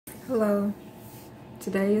Hello,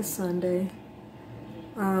 today is Sunday.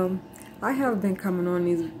 I have been coming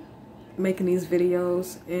on making these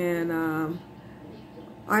videos, and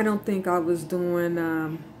I don't think I was doing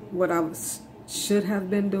what should have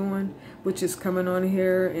been doing, which is coming on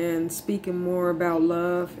here and speaking more about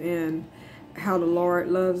love and how the Lord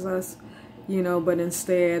loves us, but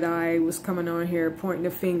instead I was coming on here pointing the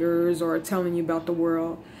fingers or telling you about the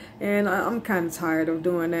world. And I'm kind of tired of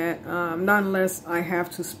doing that, not unless I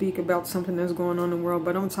have to speak about something that's going on in the world,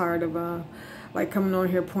 but I'm tired of like coming on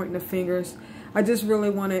here pointing the fingers. I just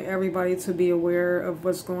really wanted everybody to be aware of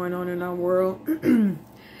what's going on in our world.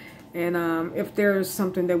 And if there's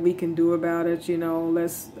something that we can do about it,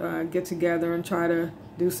 let's get together and try to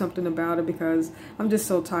do something about it, because I'm just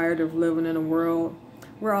so tired of living in a world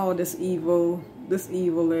where all this evil is,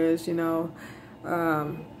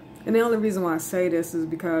 and the only reason why I say this is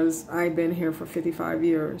because I've been here for 55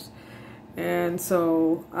 years. And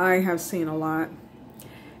so I have seen a lot.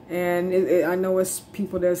 And I know it's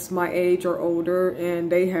people that's my age or older,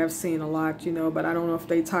 and they have seen a lot, but I don't know if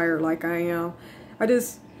they tired like I am. I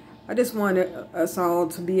just wanted us all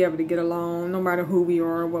to be able to get along, no matter who we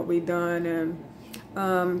are, what we've done, and,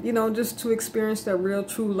 just to experience that real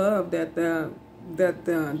true love that the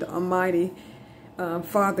Almighty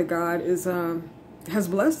Father God has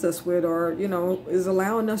blessed us with, or is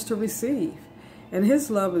allowing us to receive. And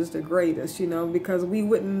His love is the greatest, because we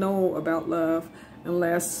wouldn't know about love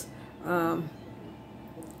unless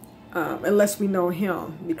we know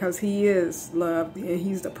Him, because He is love and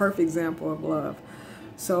He's the perfect example of love.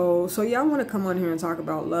 So yeah, I want to come on here and talk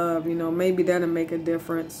about love. Maybe that'll make a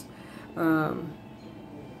difference.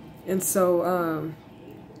 And so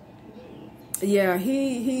yeah,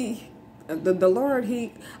 the Lord,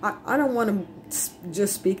 I don't want to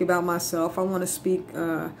just speak about myself. I want to speak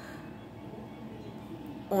on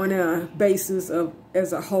a basis of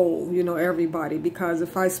as a whole, everybody. Because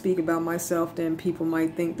if I speak about myself, then people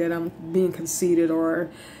might think that I'm being conceited, or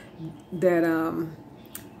that I'm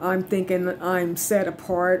thinking I'm set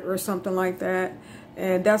apart or something like that.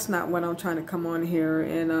 And that's not what I'm trying to come on here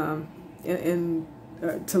and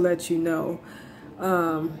to let you know.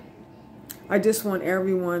 I just want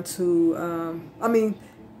everyone to, I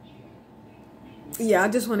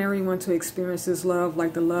just want everyone to experience this love,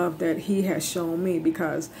 like the love that He has shown me,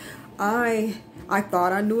 because I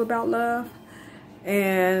thought I knew about love,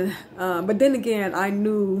 and but then again, I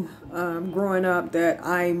knew growing up that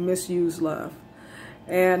I misused love,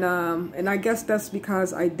 and I guess that's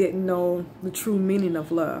because I didn't know the true meaning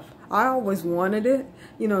of love. I always wanted it,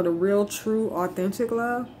 the real, true, authentic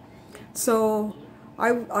love. So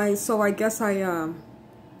I guess I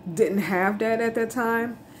didn't have that at that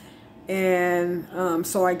time. And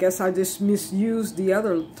so I guess I just misused the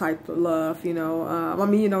other type of love,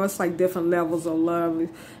 it's like different levels of love,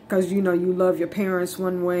 because, you love your parents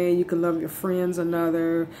one way, you can love your friends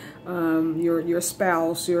another, your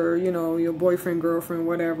spouse, your boyfriend, girlfriend,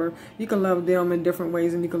 whatever. You can love them in different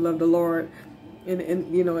ways, and you can love the Lord in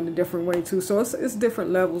a different way too. So it's different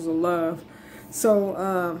levels of love.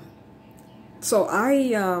 So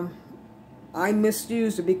I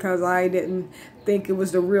misused it because I didn't think it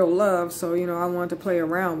was the real love. So, I wanted to play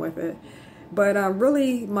around with it. But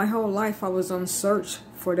really, my whole life, I was on search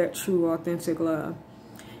for that true, authentic love.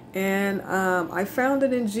 And I found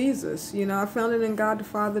it in Jesus. I found it in God the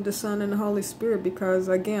Father, the Son, and the Holy Spirit. Because,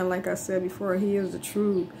 again, like I said before, He is the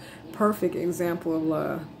true, perfect example of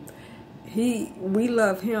love. We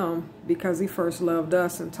love Him because He first loved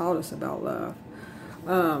us and taught us about love.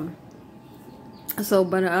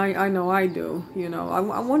 But I know I do, I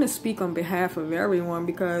want to speak on behalf of everyone,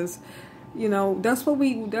 because, that's what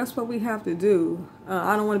we have to do.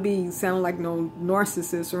 I don't want to be sounding like no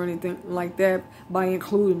narcissist or anything like that by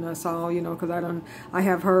including us all, because I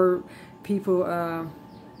have heard people,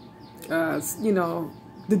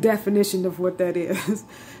 the definition of what that is.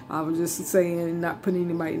 I was just saying, not putting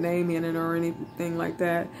anybody's name in it or anything like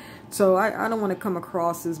that. So I don't want to come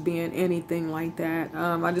across as being anything like that.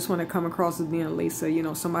 I just want to come across as being Lisa,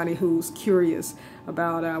 somebody who's curious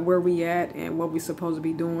about where we at and what we're supposed to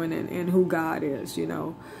be doing, and who God is,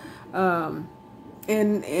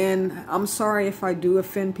 And I'm sorry if I do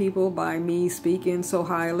offend people by me speaking so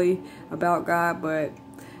highly about God, but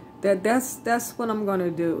that's what I'm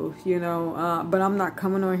gonna do, but I'm not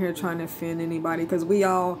coming on here trying to offend anybody, because we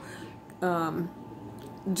all,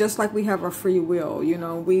 just like we have our free will,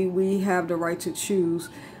 we have the right to choose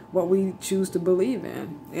what we choose to believe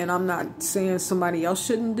in. And I'm not saying somebody else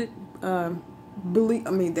shouldn't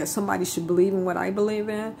believe, that somebody should believe in what I believe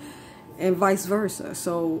in, and vice versa.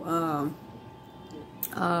 So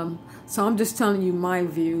I'm just telling you my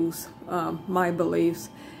views, my beliefs.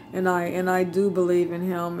 and I do believe in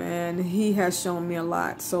him, and he has shown me a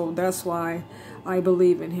lot. So that's why I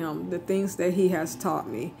believe in him, the things that he has taught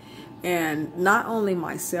me, and not only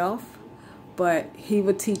myself, but he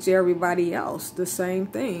would teach everybody else the same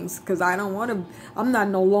things, because I'm not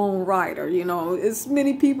no lone rider. It's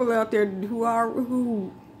many people out there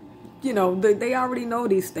who they already know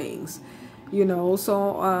these things.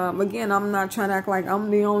 So again, I'm not trying to act like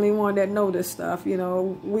I'm the only one that know this stuff. We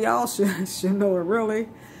all should know it, really.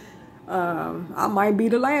 I might be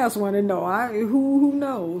the last one to know. Who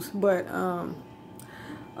knows? But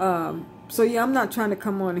so yeah, I'm not trying to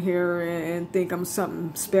come on here and think I'm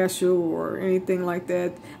something special or anything like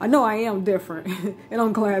that. I know I am different, and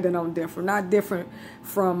I'm glad that I'm different. Not different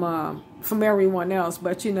from everyone else,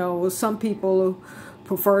 but some people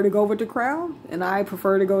prefer to go with the crowd, and I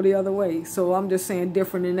prefer to go the other way. So I'm just saying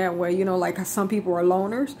different in that way. Like some people are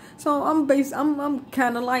loners. So I'm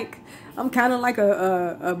kind of like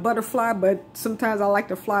a butterfly, but sometimes I like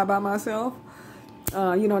to fly by myself.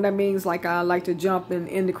 That means like I like to jump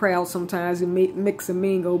in the crowd sometimes and mix and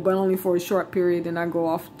mingle, but only for a short period, and I go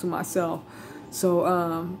off to myself. So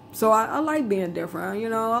I like being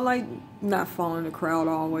different. I like not following the crowd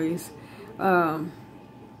always.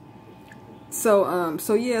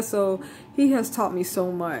 So he has taught me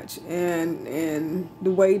so much, and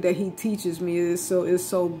the way that he teaches me is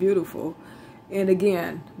so beautiful. And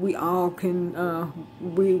again, we all can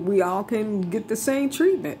get the same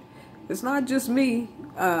treatment. It's not just me.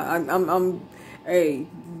 Hey,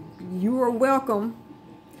 you are welcome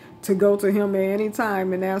to go to him at any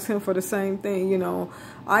time and ask him for the same thing.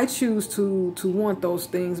 I choose to want those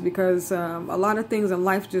things because a lot of things in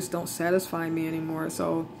life just don't satisfy me anymore.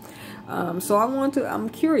 So I'm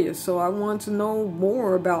curious. So I want to know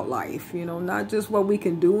more about life. Not just what we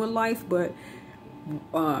can do in life, but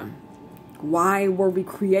why were we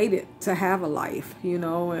created to have a life?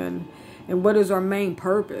 And what is our main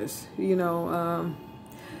purpose?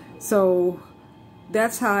 So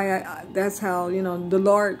that's how the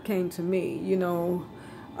Lord came to me.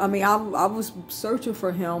 I was searching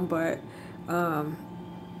for him, but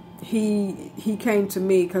he came to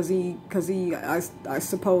me because I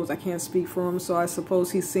suppose, I can't speak for him, so I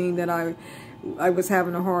suppose he's seen that I was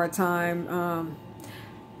having a hard time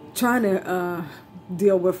trying to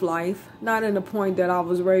deal with life, not in the point that I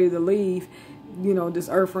was ready to leave this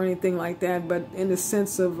earth or anything like that, but in the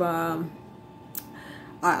sense of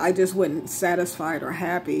I just wasn't satisfied or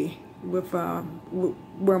happy with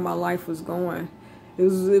where my life was going. It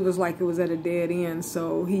was like it was at a dead end.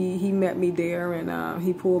 So he met me there, and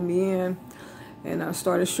he pulled me in and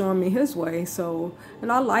started showing me his way. So, and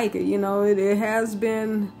I like it. It has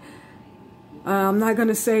been, I'm not going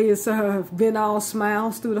to say it's been all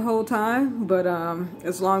smiles through the whole time, but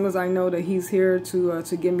as long as I know that he's here to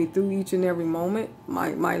get me through each and every moment,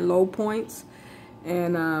 my low points,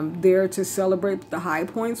 and there to celebrate the high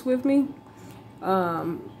points with me,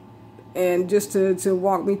 and just to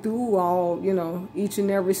walk me through all, each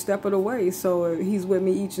and every step of the way. So he's with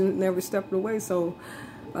me each and every step of the way. So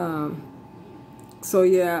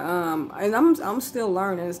yeah, and I'm still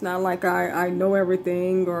learning. It's not like I know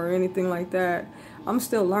everything or anything like that. I'm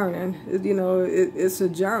still learning. It's a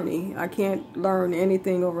journey. I can't learn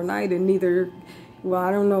anything overnight, and neither, well,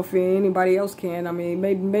 I don't know if anybody else can. I mean,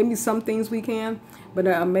 maybe some things we can, but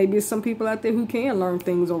maybe some people out there who can learn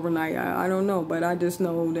things overnight. I don't know, but I just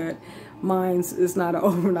know that mine's is not an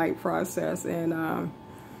overnight process, and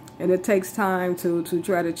it takes time to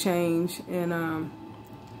try to change. And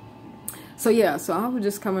so yeah, so I was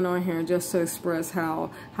just coming on here just to express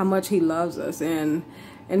how much he loves us, and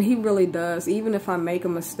he really does. Even if I make a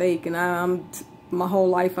mistake, and my whole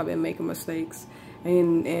life I've been making mistakes,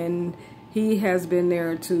 and he has been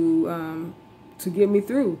there to get me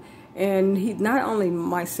through. And he, not only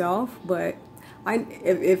myself, but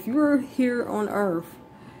if you're here on earth,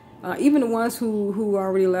 even the ones who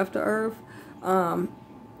already left the earth,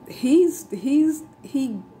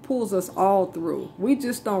 he pulls us all through. We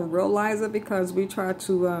just don't realize it because we try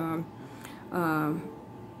to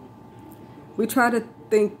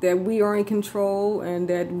think that we are in control and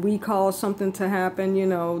that we cause something to happen,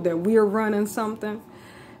 that we're running something.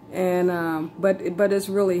 And but it's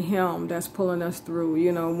really him that's pulling us through,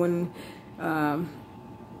 when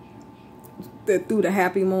through the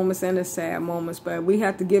happy moments and the sad moments. But we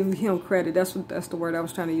have to give him credit. That's the word I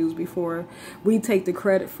was trying to use before. We take the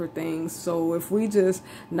credit for things. So if we just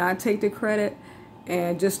not take the credit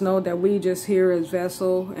and just know that we just here as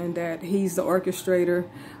vessel, and that he's the orchestrator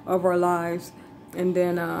of our lives, and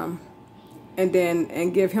then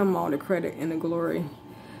give him all the credit and the glory.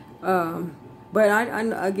 But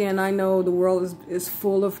again, I know the world is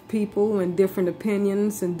full of people and different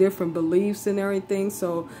opinions and different beliefs and everything.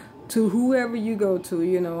 So to whoever you go to,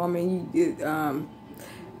 you know, I mean,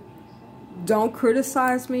 don't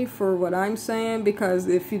criticize me for what I'm saying, because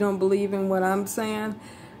if you don't believe in what I'm saying,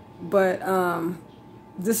 but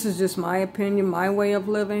this is just my opinion, my way of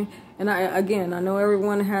living. And again, I know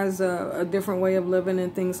everyone has a different way of living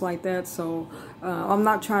and things like that. So I'm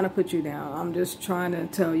not trying to put you down. I'm just trying to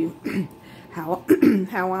tell you how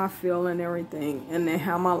how I feel and everything, and then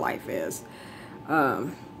how my life is.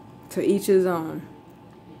 To each his own.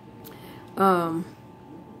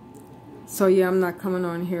 So yeah, I'm not coming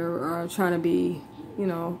on here trying to be, you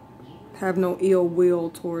know, have no ill will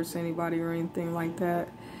towards anybody or anything like that.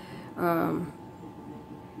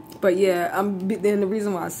 But yeah, then the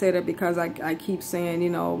reason why I say that, because I keep saying, you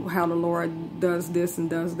know, how the Lord does this and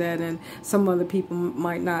does that, and some other people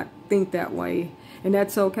might not think that way, and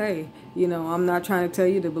that's okay. You know, I'm not trying to tell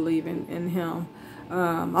you to believe in Him.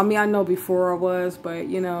 I mean, I know before I was, but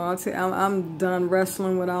you know, I'm done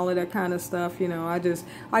wrestling with all of that kind of stuff. You know, I just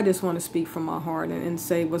want to speak from my heart and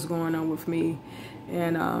say what's going on with me,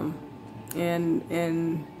 and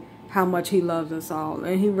how much He loves us all,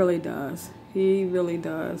 and He really does. He really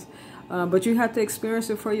does. But you have to experience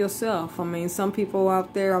it for yourself. I mean, some people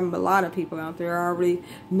out there, a lot of people out there already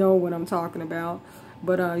know what I'm talking about.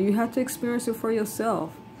 But you have to experience it for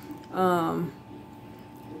yourself. You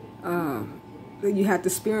have to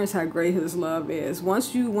experience how great His love is.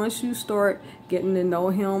 Once you start getting to know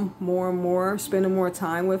Him more and more, spending more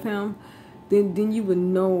time with Him, then you would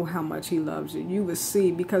know how much He loves you. You would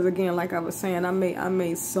see, because again, like I was saying, I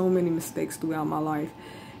made so many mistakes throughout my life.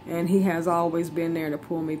 And He has always been there to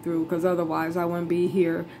pull me through, because otherwise I wouldn't be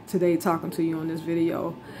here today talking to you on this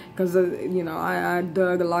video. Because, you know, I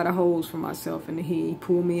dug a lot of holes for myself, and He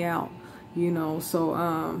pulled me out, you know. So,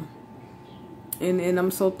 and I'm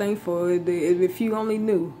so thankful. If you only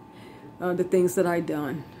knew the things that I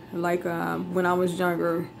done. Like when I was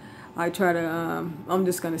younger, I try to, I'm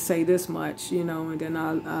just going to say this much, you know, and then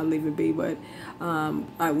I'll leave it be. But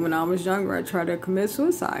when I was younger, I tried to commit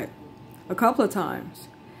suicide a couple of times.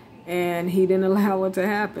 And He didn't allow it to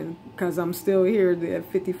happen, because I'm still here at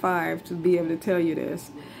 55 to be able to tell you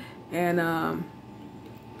this. And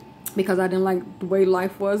because I didn't like the way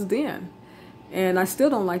life was then. And I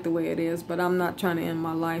still don't like the way it is, but I'm not trying to end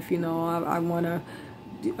my life. You know, I want to,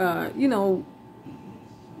 you know,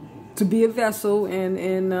 to be a vessel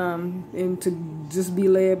and to just be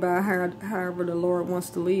led by however the Lord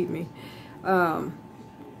wants to lead me.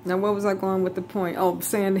 Now, what was I going with the point? Oh,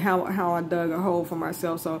 saying how I dug a hole for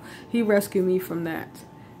myself. So He rescued me from that,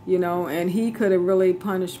 you know, and He could have really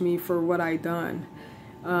punished me for what I done.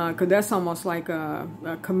 Because that's almost like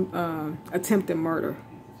attempted murder,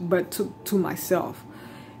 but to myself.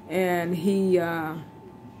 And He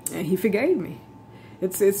forgave me.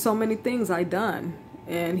 It's so many things I done,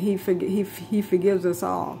 and He forgives us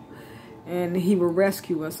all, and He will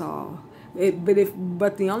rescue us all.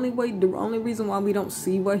 But the only reason why we don't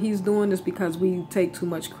see what He's doing is because we take too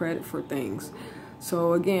much credit for things.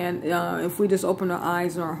 So again, if we just open our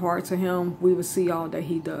eyes and our heart to Him, we will see all that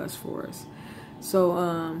He does for us.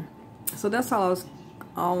 So so that's all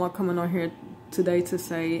I'm coming on here today to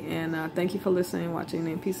say. And thank you for listening and watching.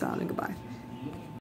 And peace out and goodbye.